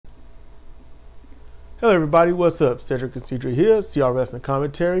Hello everybody, what's up? Cedric and Cedric here, CRFP and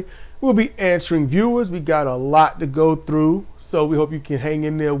commentary. We'll be answering viewers. We got a lot to go through, so we hope you can hang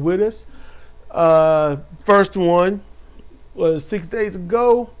in there with us. First one was 6 days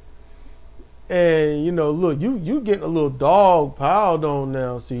ago. And you know, look, you getting a little dog piled on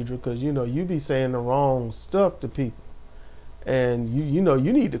now, Cedric, because you know you be saying the wrong stuff to people. And you know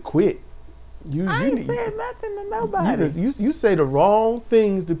you need to quit. I ain't saying nothing to nobody. You say the wrong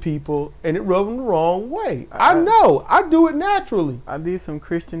things to people, and it rubs them the wrong way. I know. I do it naturally. Are these some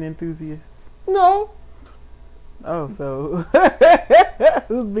Christian enthusiasts? No. Oh, so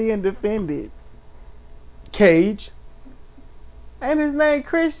who's being defended? Cage. Ain't his name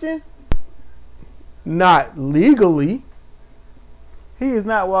Christian? Not legally. He is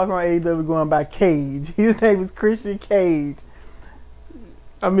not walking around AEW going by Cage. His name is Christian Cage.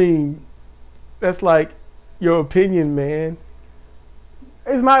 I mean, that's like your opinion, man.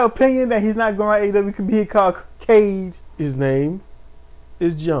 It's my opinion that he's not going around AEW could be called Cage. His name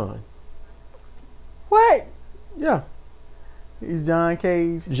is John. What? Yeah. He's John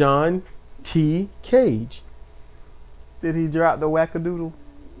Cage. John T. Cage. Did he drop the wackadoodle?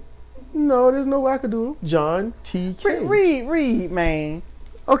 No, there's no wackadoodle. John T. Cage. Read, man.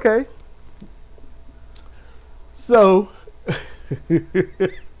 Okay. So,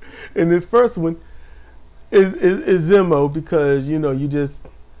 in this first one is Zemo, because you know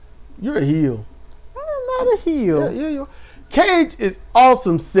you're a heel. I'm not a heel. Yeah, you are. Cage is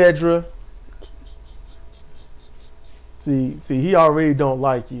awesome, Cedra. See, he already don't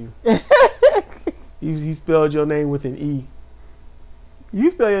like you. He spelled your name with an E.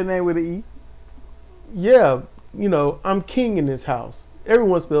 You spell your name with an E? Yeah, you know, I'm king in this house.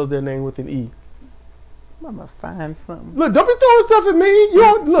 Everyone spells their name with an E. I'm gonna find something. Look, don't be throwing stuff at me.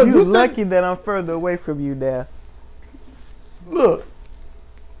 You're lucky that I'm further away from you there. Look,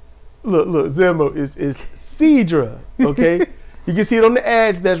 Zemo is Cedra, okay? You can see it on the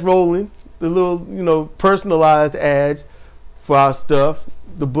ads that's rolling, the little, you know, personalized ads for our stuff.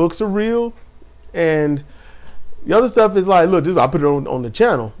 The books are real, and the other stuff is like, look, I put it on the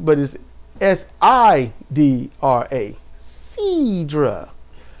channel, but it's S-I-D-R-A, Cedra.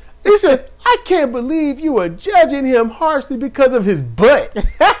 He says, I can't believe you are judging him harshly because of his butt.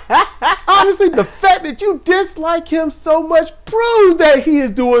 Honestly, the fact that you dislike him so much proves that he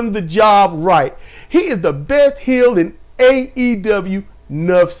is doing the job right. He is the best heel in AEW,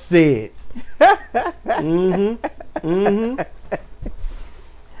 nuff said. I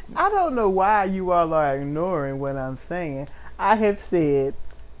don't know why you all are ignoring what I'm saying. I have said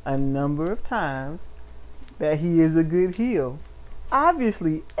a number of times that he is a good heel.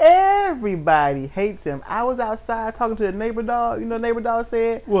 Obviously, everybody hates him. I was outside talking to the neighbor dog. You know, neighbor dog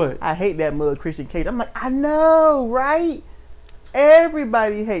said, "What? I hate that mug Christian Cage." I'm like, I know, right?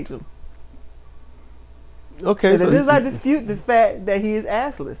 Everybody hates him. Okay, so does I dispute the fact that he is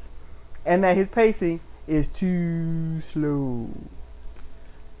assless and that his pacing is too slow.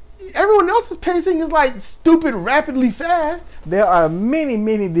 Everyone else's pacing is like stupid rapidly fast. There are many,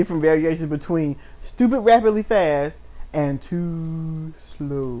 many different variations between stupid rapidly fast and too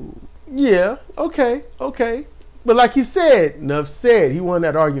slow. Yeah, okay. But like he said, Nuff said, he won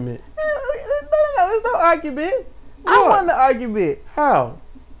that argument. No, there's no argument. What? I won the argument. How?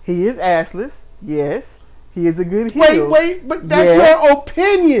 He is assless. Yes. He is a good heel. Wait, but that's your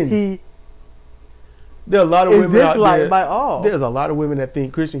opinion. There are a lot of women out there. By all. There's a lot of women that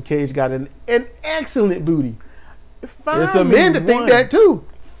think Christian Cage got an excellent booty. Find There's some men that think that too.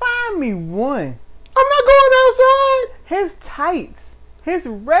 Find me one. I'm not going outside. His tights, his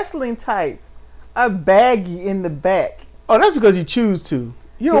wrestling tights, are baggy in the back. Oh, that's because you choose to.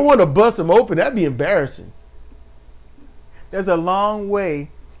 You don't want to bust them open. That'd be embarrassing. There's a long way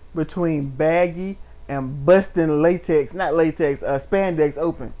between baggy and busting latex, not latex, spandex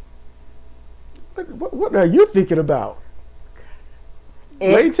open. What are you thinking about?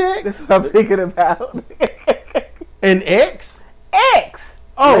 Latex? That's what I'm thinking about. An X? X!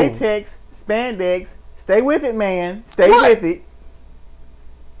 Oh. Latex, spandex. Stay with it, man. Stay with it.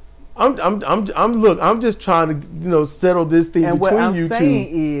 I'm just trying to, you know, settle this thing and between you two. what I'm saying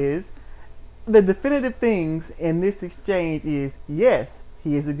is, the definitive things in this exchange is, yes,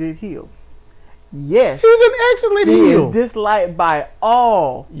 he is a good heel. Yes. He's an excellent heel. He is disliked by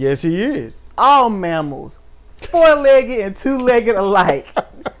all. Yes, he is. All mammals. 4-legged and 2-legged alike.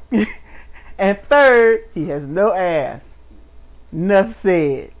 And third, he has no ass. Nuff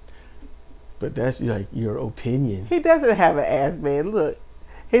said. But that's like your opinion. He doesn't have an ass, man. Look.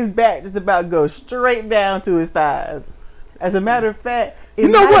 His back just about goes straight down to his thighs. As a matter of fact, you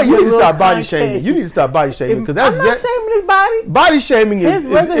know what? You need to stop body shaming. You need to stop body shaming because that's I'm not shaming his body. Body shaming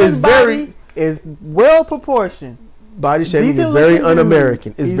is very is well proportioned. Body shaming is Decent very looking dude.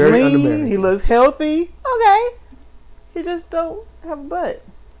 un-American. It's He's very lean, un-American. He looks healthy. Okay. He just don't have a butt.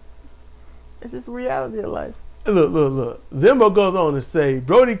 It's just the reality of life. Look. Zimbo goes on to say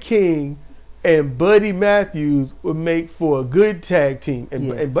Brody King and Buddy Matthews would make for a good tag team. And,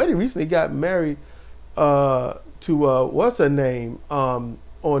 Yes. and Buddy recently got married to what's her name on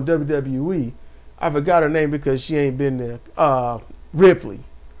WWE. I forgot her name because she ain't been there. Ripley.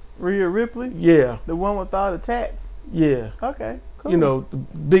 Rhea Ripley? Yeah. The one with all the tats? Yeah. Okay, cool. You know, the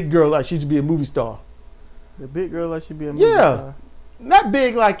big girl like she should be a movie star. The big girl like she be a movie Yeah. star. Not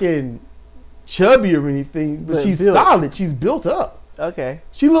big like in chubby or anything, but she's built. solid. She's built up. Okay.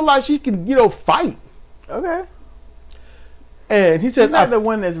 She look like she can, fight. Okay. And he says, She's not the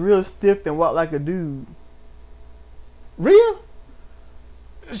one that's real stiff and walk like a dude. Rhea?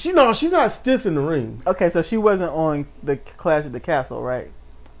 She's not stiff in the ring. Okay, so she wasn't on the Clash at the Castle, right?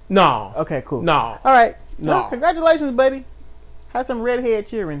 No. Okay, cool. No. All right. No. Well, congratulations, buddy. Have some redhead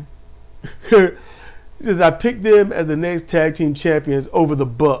cheering. He says, I picked them as the next tag team champions over the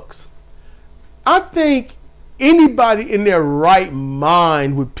Bucks. I think anybody in their right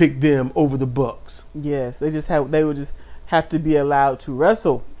mind would pick them over the Bucks. Yes, they would just have to be allowed to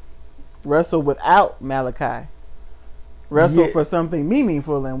wrestle without Malachi. Wrestle for something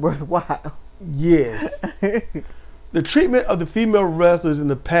meaningful and worthwhile. Yes. The treatment of the female wrestlers in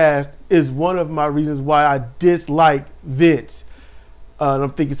the past is one of my reasons why I dislike Vince. And I'm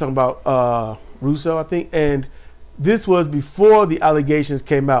thinking something about Russo, I think. And this was before the allegations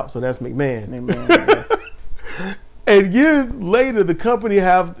came out. So that's McMahon. Yeah. And years later, the company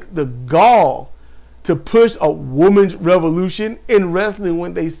have the gall to push a women's revolution in wrestling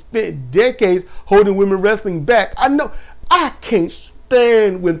when they spent decades holding women wrestling back. I know. I can't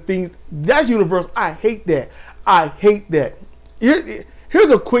stand when things, that's universal. I hate that. I hate that. Here's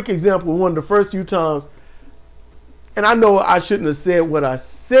a quick example. One of the first few times, and I know I shouldn't have said what I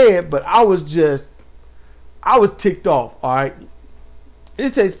said, but I was ticked off, all right?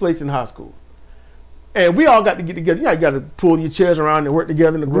 This takes place in high school. And we all got to get together. You got to pull your chairs around and work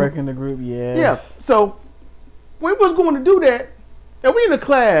together in the group. Work in the group, yes. Yeah. So we was going to do that, and we in the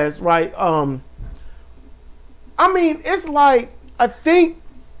class, right? I mean, it's like, I think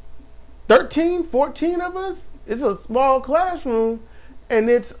 13, 14 of us. It's a small classroom, and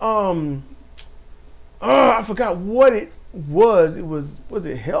it's I forgot what it was. Was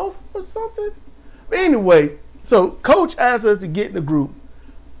it health or something? But anyway, so coach asked us to get in the group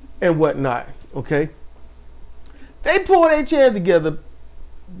and whatnot. Okay, they pulled their chairs together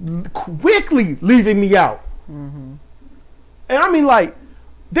quickly, leaving me out. Mm-hmm. And I mean, like,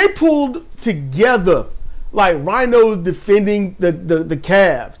 they pulled together like rhinos defending the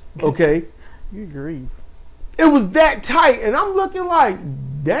calves. Okay. You grieve. It was that tight, and I'm looking like,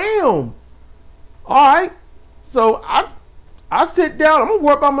 damn. All right, so I sit down. I'm gonna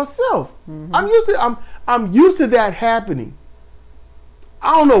work by myself. Mm-hmm. I'm used to that happening.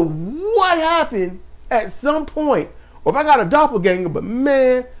 I don't know what happened at some point, or if I got a doppelganger, but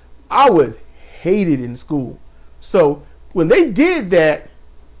man, I was hated in school. So when they did that,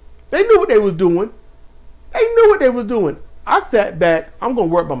 they knew what they was doing. I sat back. I'm gonna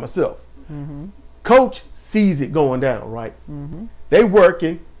work by myself. Mm-hmm. Coach sees it going down, right? Mm-hmm. They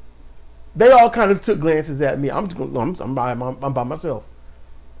working. They all kind of took glances at me. I'm by myself.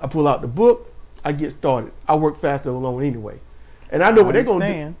 I pull out the book. I get started. I work faster alone anyway, and I know what they're gonna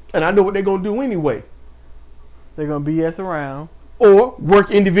do. And I know what they're gonna do anyway. They're gonna BS around or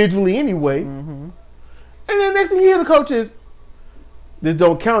work individually anyway. Mm-hmm. And then next thing you hear the coach is, "This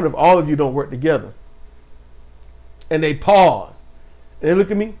don't count if all of you don't work together." And they pause. And they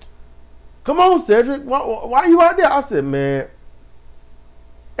look at me. Come on, Cedric. Why are you out there? I said, man.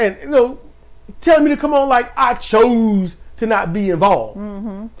 And, telling me to come on like I chose to not be involved.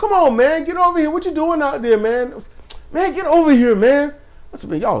 Mm-hmm. Come on, man. Get over here. What you doing out there, man? Man, get over here, man. I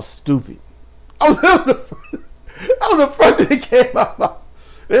said, man, y'all stupid. That was the first thing that came out.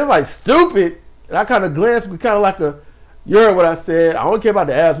 They was like, stupid. And I kind of glanced with kind of like you heard what I said. I don't care about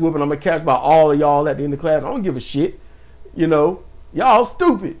the ass whooping. I'm going to catch by all of y'all at the end of class. I don't give a shit. Y'all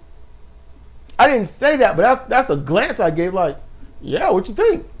stupid. I didn't say that, but that's the glance I gave. Like, yeah, what you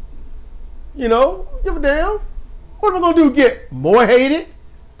think? Give a damn. What am I gonna do? Get more hated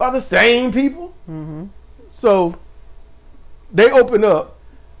by the same people? Mm-hmm. So they open up,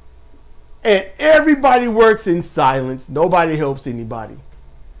 and everybody works in silence. Nobody helps anybody.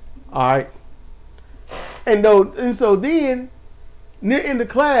 All right. And so then, in the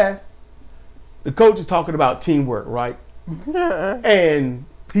class, the coach is talking about teamwork, right? And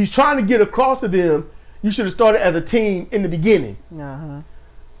he's trying to get across to them, you should have started as a team in the beginning. Uh-huh.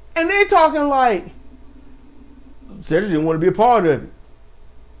 And they talking like Cedric didn't want to be a part of it.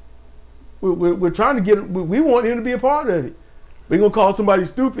 We're trying to get him. We want him to be a part of it. We're gonna call somebody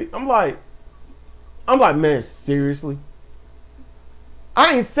stupid. I'm like, man, seriously.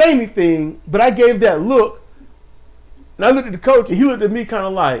 I ain't say anything, but I gave that look, and I looked at the coach, and he looked at me kind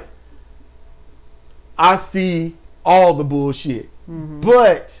of like, I see all the bullshit,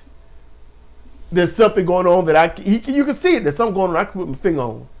 but there's something going on that you can see it. There's something going on I can put my finger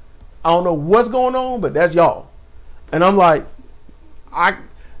on. I don't know what's going on, but that's y'all. And I'm like,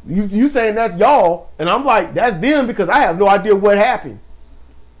 you saying that's y'all, and I'm like, that's them because I have no idea what happened.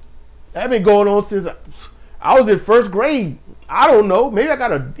 That's been going on since I was in first grade. I don't know. Maybe I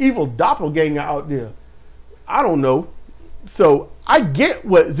got an evil doppelganger out there. I don't know. So I get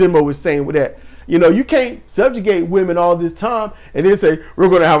what Zimmo was saying with that. You know, you can't subjugate women all this time and then say, we're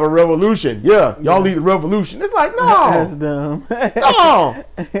going to have a revolution. Yeah, y'all lead the revolution. It's like, no. That's dumb. No.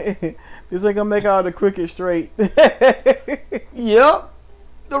 This ain't going to make all the cricket straight. Yep.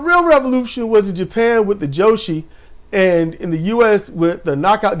 The real revolution was in Japan with the Joshi, and in the U.S. with the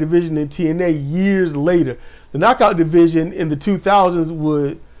knockout division in TNA years later. The knockout division in the 2000s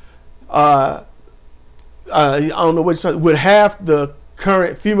would, I don't know what would have the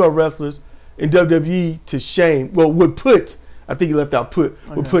current female wrestlers in WWE to shame. Well, would put, I think he left out put,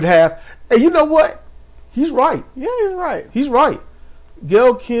 would put half. And you know what? He's right. Yeah, he's right. He's right.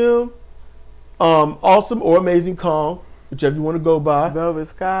 Gail Kim, Awesome or Amazing Kong, whichever you want to go by. Velvet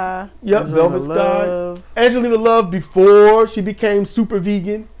Sky. Yep, Velvet Sky. Angelina Love before she became super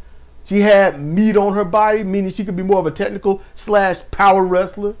vegan. She had meat on her body, meaning she could be more of a technical / power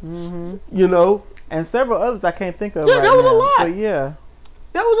wrestler. You know. And several others I can't think of. Yeah, right that was now, a lot. But yeah.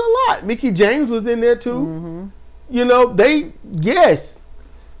 That was a lot. Mickey James was in there too. You know, yes.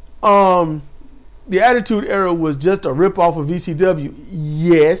 The Attitude Era was just a ripoff of ECW.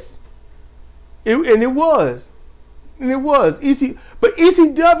 Yes. And it was. But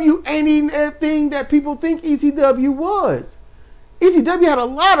ECW ain't even everything that people think ECW was. ECW had a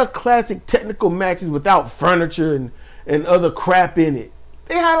lot of classic technical matches without furniture and other crap in it.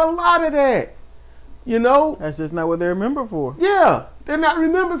 They had a lot of that. You know? That's just not what they remember for. Yeah. They're not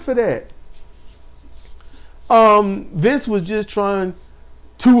remembered for that. Vince was just trying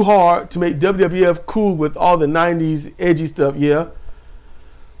too hard to make WWF cool with all the 90s edgy stuff. Yeah.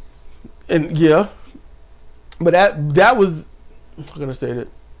 And yeah. But that was, I'm going to say that.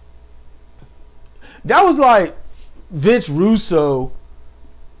 That was like Vince Russo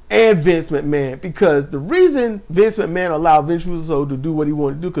and Vince McMahon, because the reason Vince McMahon allowed Vince Russo to do what he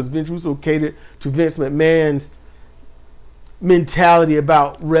wanted to do, because Vince Russo catered to Vince McMahon's mentality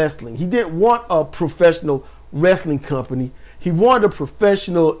about wrestling. He didn't want a professional wrestling company. He wanted a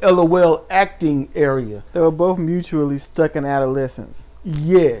professional LOL acting area. They were both mutually stuck in adolescence.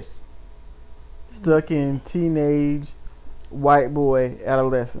 Yes. Stuck in teenage white boy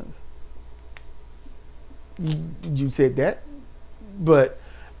adolescence. You said that, but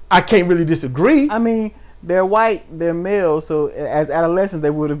I can't really disagree. I mean, they're white, they're male, so as adolescents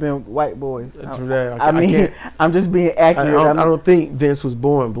they would have been white boys. I'm just being accurate. I don't think Vince was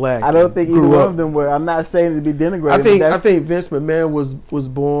born black. I don't think either one of them were. I'm not saying to be denigrated. I think Vince McMahon was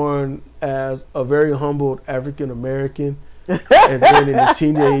born as a very humbled African American, and then in his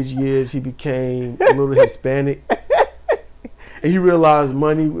teenage years he became a little Hispanic. And he realized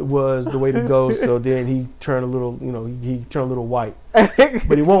money was the way to go, so then he turned a little, he turned a little white.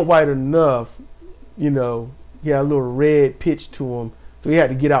 But he wasn't white enough, he had a little red pitch to him, so he had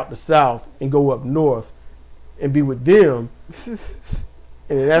to get out the South and go up north and be with them.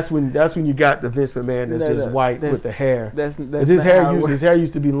 And that's when you got the Vince McMahon that's just white with the hair. His hair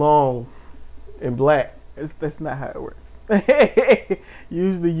used to be long and black. That's not how it works.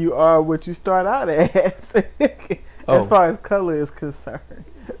 Usually you are what you start out as. As far as color is concerned.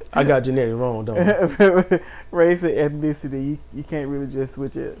 I got genetic wrong, don't I? Race and ethnicity, you can't really just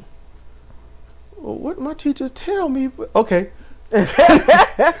switch it. Well, what my teachers tell me. Okay.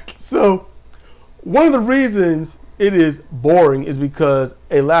 So, one of the reasons it is boring is because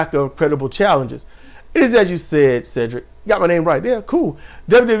a lack of credible challenges. It is, as you said, Cedric. Got my name right there. Cool.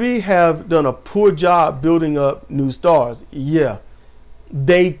 WWE have done a poor job building up new stars. Yeah.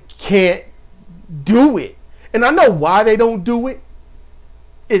 They can't do it. And I know why they don't do it.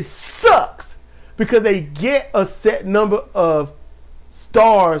 It sucks because they get a set number of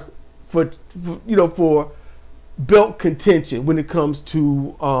stars for belt contention when it comes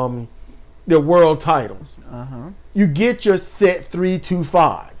to their world titles. You get your set 3 to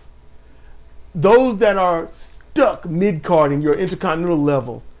 5. Those that are stuck mid-card in your intercontinental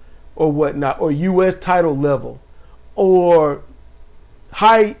level or whatnot, or U.S. title level, or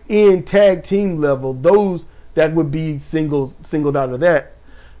high-end tag team level, those that would be singled out of that,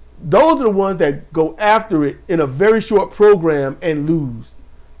 those are the ones that go after it in a very short program and lose.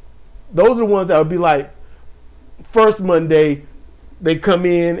 Those are the ones that would be like, first Monday, they come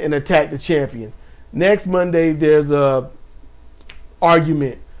in and attack the champion. Next Monday, there's a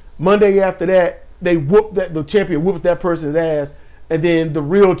argument. Monday after that, the champion whoops that person's ass, and then the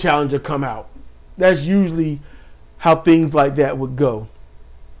real challenger come out. That's usually how things like that would go.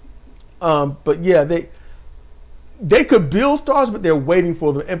 But yeah, they could build stars, but they're waiting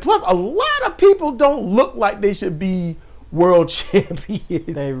for them. And plus, a lot of people don't look like they should be world champions.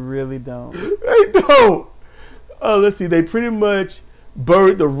 They really don't. They don't. Let's see. They pretty much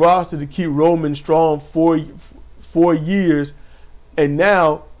buried the roster to keep Roman strong for 4 years, and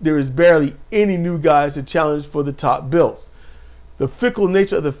now there is barely any new guys to challenge for the top belts. The fickle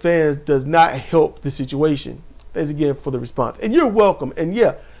nature of the fans does not help the situation. Thanks again for the response. And you're welcome. And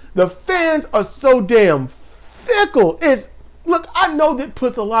yeah, the fans are so damn fickle. Look, I know that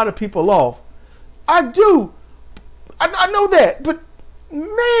puts a lot of people off. I do. I know that. But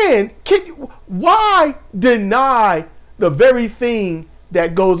man, why deny the very thing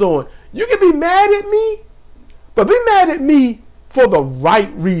that goes on? You can be mad at me, but be mad at me for the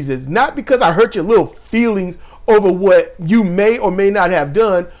right reasons. Not because I hurt your little feelings over what you may or may not have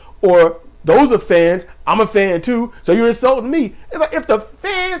done, or those are fans, I'm a fan too, so you're insulting me. It's like, if the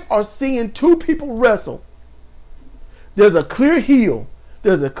fans are seeing two people wrestle, there's a clear heel,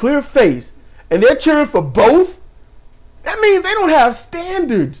 there's a clear face, and they're cheering for both, that means they don't have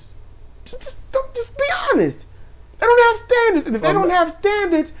standards. Just be honest. They don't have standards, and if they don't have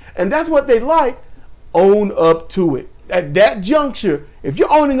standards, and that's what they like, own up to it. At that juncture, if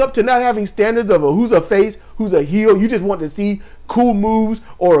you're owning up to not having standards of who's a face, who's a heel, you just want to see cool moves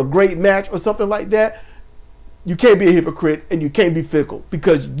or a great match or something like that, you can't be a hypocrite and you can't be fickle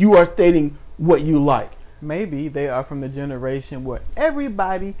because you are stating what you like. Maybe they are from the generation where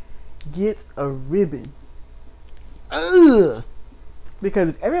everybody gets a ribbon. Ugh. Because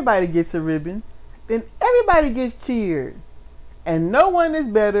if everybody gets a ribbon, then everybody gets cheered. And no one is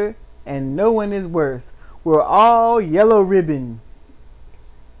better and no one is worse. We're all yellow ribbon.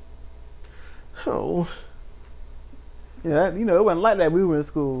 Oh. Yeah, it wasn't like that when we were in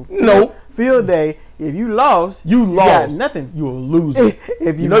school. Nope. Field day, if you lost, you got nothing. You a loser.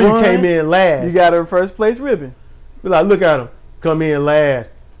 If you won, you came in last. You got a first place ribbon. Be like, look at him. Come in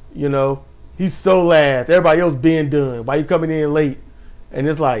last. He's so last. Everybody else being done. Why you coming in late? And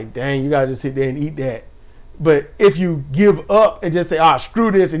it's like, dang, you got to just sit there and eat that. But if you give up and just say, screw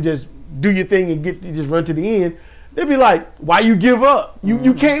this and just do your thing and just run to the end, they'd be like, why you give up?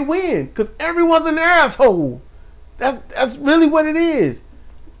 You can't win because everyone's an asshole. That's really what it is.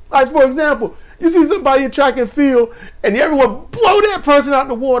 Like, for example, you see somebody in track and field and everyone blow that person out in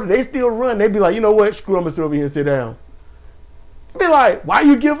the water. They still run. They'd be like, you know what? Screw, I'm going to sit over here and sit down. Be like, why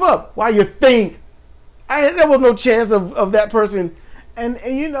you give up? Why you think? There was no chance of that person. And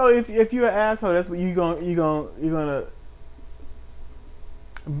if you're an asshole, that's what you're gonna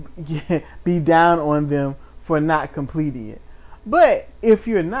be down on them for not completing it. But if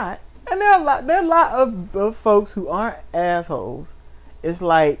you're not, and there are a lot of folks who aren't assholes, it's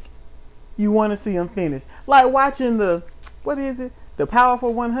like you want to see them finish. Like watching the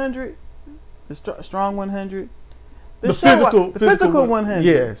Powerful 100, the Strong 100, the physical 100.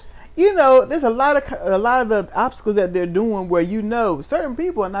 Yes. There's a lot of the obstacles that they're doing where certain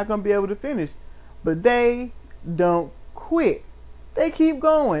people are not going to be able to finish, but they don't quit. They keep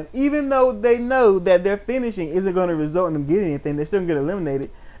going, even though they know that their finishing isn't going to result in them getting anything. They're still going to get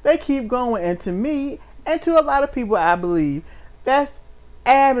eliminated. They keep going, and to me, and to a lot of people, I believe, that's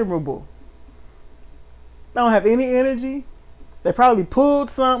admirable. They don't have any energy. They probably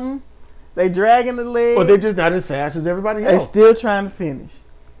pulled something. They dragging the leg. Or they're just not as fast as everybody else. They're still trying to finish.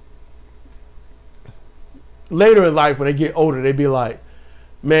 Later in life, when they get older, they be like,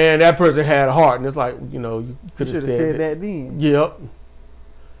 man, that person had a heart. And it's like, you could have said that then. Yep.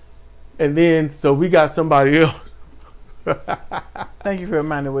 And then, so we got somebody else. Thank you for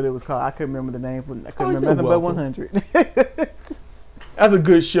reminding what it was called. I couldn't remember the name. I couldn't remember but 100. That's a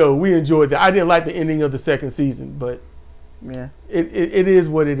good show. We enjoyed that. I didn't like the ending of the second season, but yeah, it is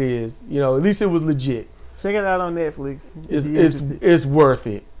what it is. At least it was legit. Check it out on Netflix. It's worth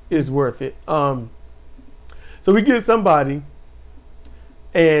it. It's worth it. So we get somebody,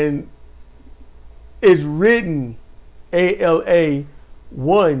 and it's written ALA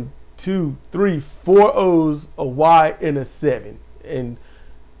 1, 2, 3, 4 O's, a Y, and a 7. And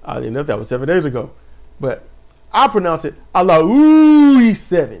I didn't know if that was 7 days ago, but I pronounce it Alaui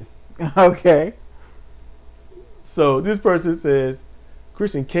 7. Okay. So this person says,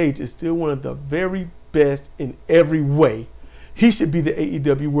 Christian Cage is still one of the very best in every way. He should be the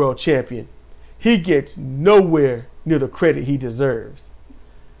AEW World Champion. He gets nowhere near the credit he deserves.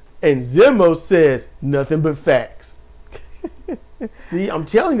 And Zimmo says nothing but facts. See, I'm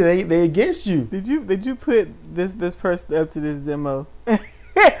telling you, they against you. Did you put this person up to this Zimmo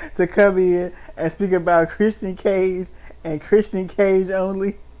to come in and speak about Christian Cage and Christian Cage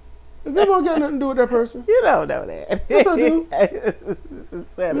only? Zimmo got nothing to do with that person. You don't know that. Yes, I do. It's a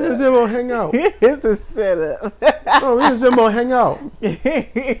setup. Me and Zimmo hang out. It's a setup. Oh, me and Zimmo hang out.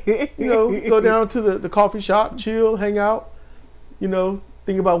 You know, go down to the coffee shop, chill, hang out. You know,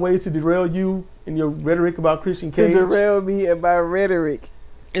 think about ways to derail you and your rhetoric about Christian Cage. To derail me and my rhetoric.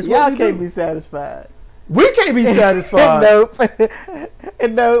 Y'all can't be satisfied. We can't be satisfied. Nope.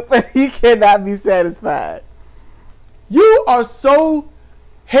 Nope. You cannot be satisfied. You are so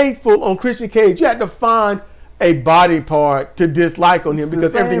hateful on Christian Cage. You had to find a body part to dislike on him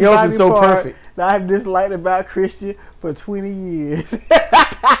because everything else is so perfect. That I've disliked about Christian for 20 years.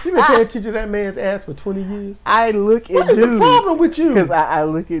 You've been paying attention to that man's ass for 20 years. I look at dudes. What is the problem with you? Because I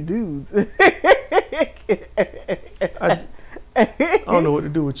look at dudes. I don't know what to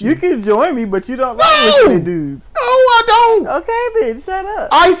do with you. You can join me, but you don't like looking at dudes. No, I don't. Okay, then shut up.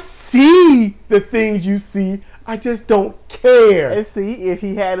 I see the things you see. I just don't care. And see, if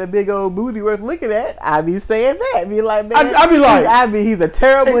he had a big old booty worth looking at, I'd be saying that. Be like, man, I'd be like, he's a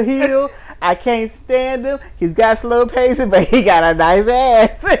terrible heel. I can't stand him. He's got slow pacing, but he got a nice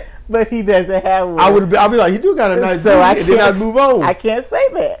ass. But he doesn't have one. I'd be like, he do got a nice so booty, and then I'd move on. I can't say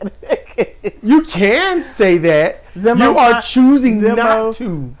that. You can say that. Zimmo, you are choosing Zimmo, not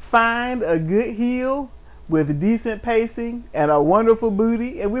to. Find a good heel with decent pacing and a wonderful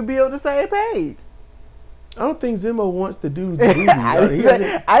booty, and we'll be on the same page. I don't think Zimmo wants the dude's booty. I didn't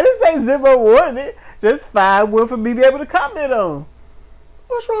say Zimmo wanted it. Just find one for me to be able to comment on.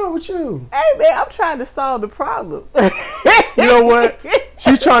 What's wrong with you? Hey, man, I'm trying to solve the problem. You know what?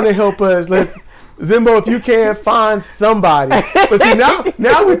 She's trying to help us. Zimmo, if you can, find somebody. But see,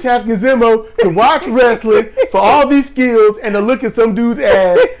 now we're tasking Zimmo to watch wrestling for all these skills and to look at some dude's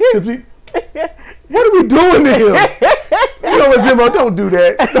ass. What are we doing to him? You know what, Zimmo? Don't do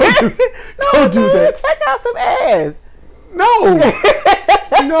that. Don't do that. Check out some ass. No.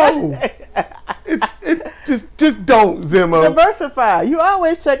 Just don't, Zimmo. Diversify. You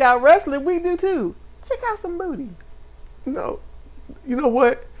always check out wrestling. We do too. Check out some booty. No. You know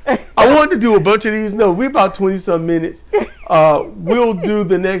what? I wanted to do a bunch of these. No, we're about 20-some minutes. We'll do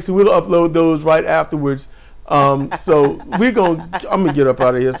the next. We'll upload those right afterwards. So I'm gonna get up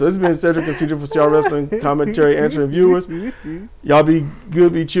out of here. So it's been Cedric and CJ for CR Wrestling Commentary, answering viewers. Y'all be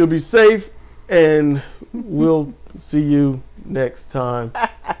good, be chill, be safe, and we'll see you next time.